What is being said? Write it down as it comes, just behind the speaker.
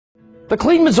The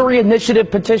Clean Missouri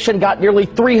Initiative petition got nearly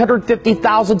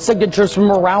 350,000 signatures from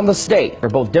around the state for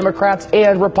both Democrats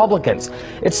and Republicans.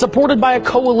 It's supported by a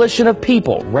coalition of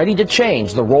people ready to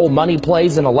change the role money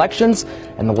plays in elections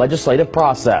and the legislative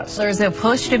process. There's a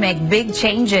push to make big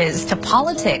changes to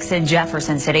politics in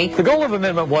Jefferson City. The goal of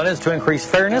Amendment 1 is to increase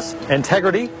fairness,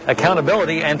 integrity,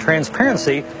 accountability, and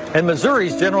transparency in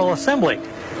Missouri's General Assembly,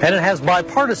 and it has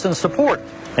bipartisan support,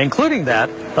 including that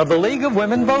of the League of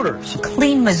Women Voters.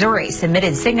 Clean Missouri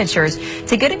submitted signatures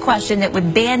to get a question that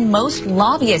would ban most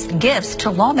lobbyist gifts to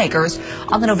lawmakers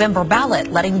on the November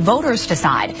ballot, letting voters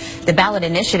decide. The ballot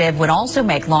initiative would also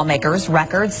make lawmakers'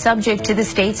 records subject to the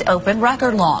state's open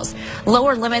record laws,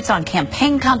 lower limits on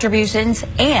campaign contributions,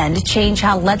 and change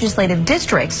how legislative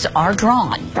districts are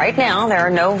drawn. Right now, there are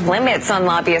no limits on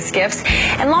lobbyist gifts,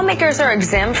 and lawmakers are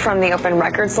exempt from the open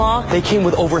records law. They came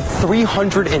with over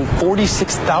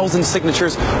 346,000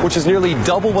 signatures, which is nearly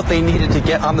double what they needed to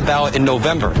get on the ballot in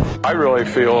November. I really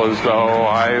feel as though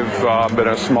I've been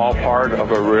a small part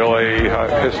of a really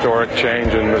historic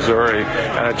change in Missouri,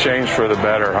 and a change for the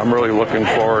better. I'm really looking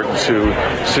forward to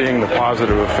seeing the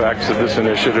positive effects that this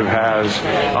initiative has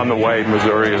on the way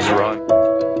Missouri is run.